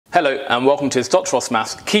Hello and welcome to this Dr. Ross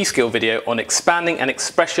Maths key skill video on expanding an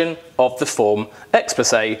expression of the form x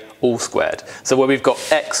plus a all squared. So where we've got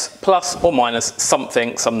x plus or minus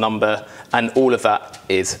something, some number, and all of that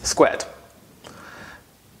is squared.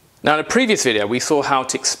 Now in a previous video we saw how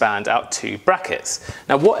to expand out two brackets.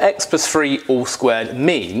 Now what x plus 3 all squared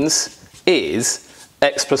means is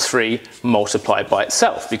x plus 3 multiplied by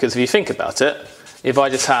itself, because if you think about it, if I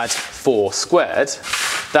just had 4 squared,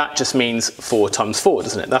 that just means 4 times 4,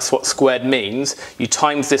 doesn't it? That's what squared means. You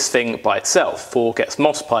times this thing by itself. 4 gets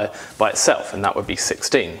multiplied by itself, and that would be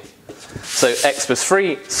 16. So x plus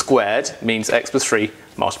 3 squared means x plus 3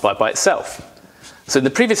 multiplied by itself. So in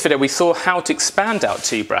the previous video, we saw how to expand out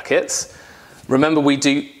two brackets. Remember, we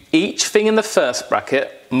do each thing in the first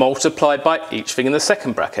bracket multiplied by each thing in the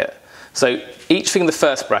second bracket. So each thing in the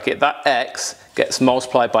first bracket, that x gets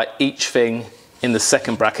multiplied by each thing in the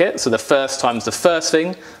second bracket, so the first times the first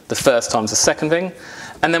thing, the first times the second thing,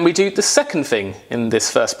 and then we do the second thing in this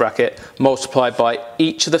first bracket multiplied by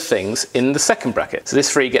each of the things in the second bracket. So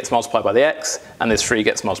this 3 gets multiplied by the x, and this 3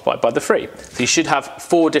 gets multiplied by the 3. So you should have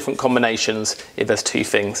 4 different combinations if there's 2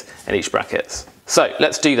 things in each bracket. So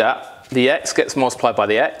let's do that. The x gets multiplied by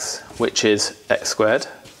the x, which is x squared.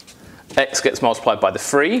 X gets multiplied by the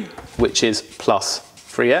 3, which is plus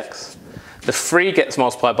 3x. The 3 gets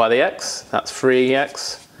multiplied by the x, that's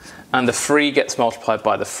 3x, and the 3 gets multiplied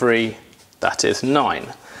by the 3, that is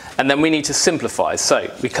 9. And then we need to simplify,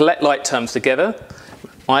 so we collect like terms together.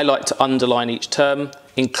 I like to underline each term,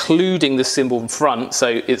 including the symbol in front, so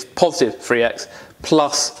it's positive 3x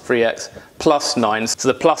plus 9, so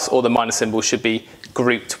the plus or the minus symbol should be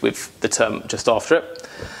grouped with the term just after it.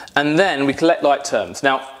 And then we collect like terms.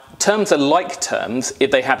 Now, terms are like terms if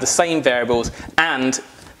they have the same variables and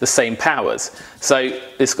the same powers. So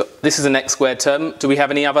this is an x squared term. Do we have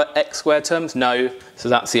any other x squared terms? No, so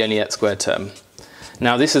that's the only x squared term.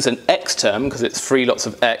 Now this is an x term because it's 3 lots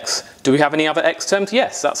of x. Do we have any other x terms?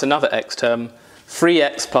 Yes, that's another x term.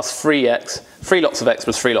 3x plus 3x, 3 lots of x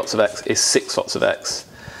plus 3 lots of x is 6 lots of x.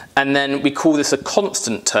 And then we call this a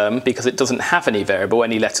constant term because it doesn't have any variable,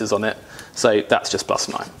 any letters on it. So that's just plus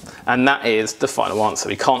 9. And that is the final answer.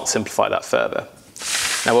 We can't simplify that further.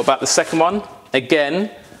 Now what about the second one? Again,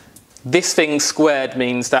 this thing squared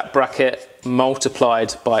means that bracket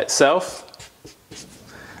multiplied by itself.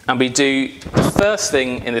 And we do the first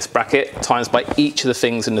thing in this bracket times by each of the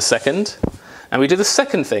things in the second. And we do the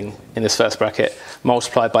second thing in this first bracket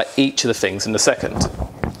multiplied by each of the things in the second.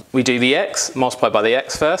 We do the x multiplied by the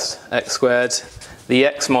x first, x squared. The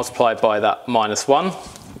x multiplied by that minus 1,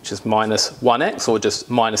 which is minus 1x, or just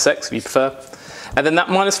minus x if you prefer. And then that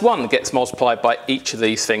minus 1 gets multiplied by each of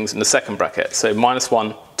these things in the second bracket. So minus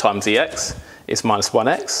 1 times the x is minus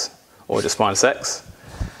 1x, or just minus x,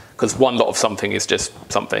 because one lot of something is just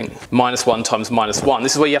something. Minus 1 times minus 1.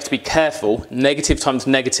 This is where you have to be careful. Negative times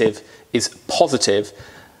negative is positive,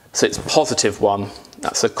 so it's positive 1.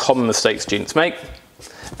 That's a common mistake students make.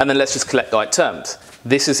 And then let's just collect like terms.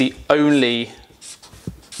 This is the only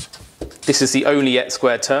x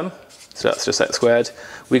squared term, so that's just x squared.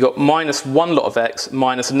 We got minus 1 lot of x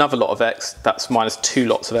minus another lot of x, that's minus 2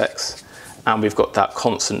 lots of x. And we've got that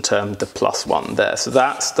constant term, the plus 1 there. So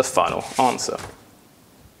that's the final answer.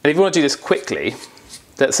 And if you want to do this quickly,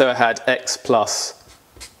 let's say I had x plus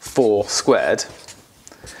 4 squared.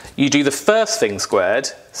 You do the first thing squared,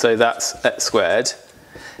 so that's x squared.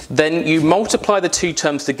 Then you multiply the two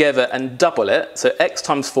terms together and double it. So x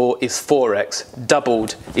times 4 is 4x,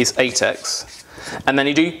 doubled is 8x. And then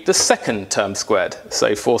you do the second term squared,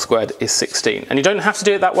 so 4 squared is 16. And you don't have to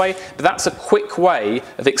do it that way, but that's a quick way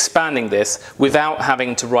of expanding this without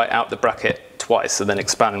having to write out the bracket twice and then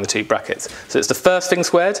expanding the two brackets. So it's the first thing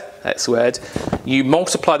squared, x squared. You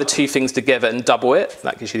multiply the two things together and double it,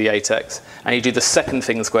 that gives you the 8x. And you do the second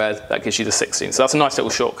thing squared, that gives you the 16. So that's a nice little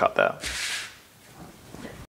shortcut there.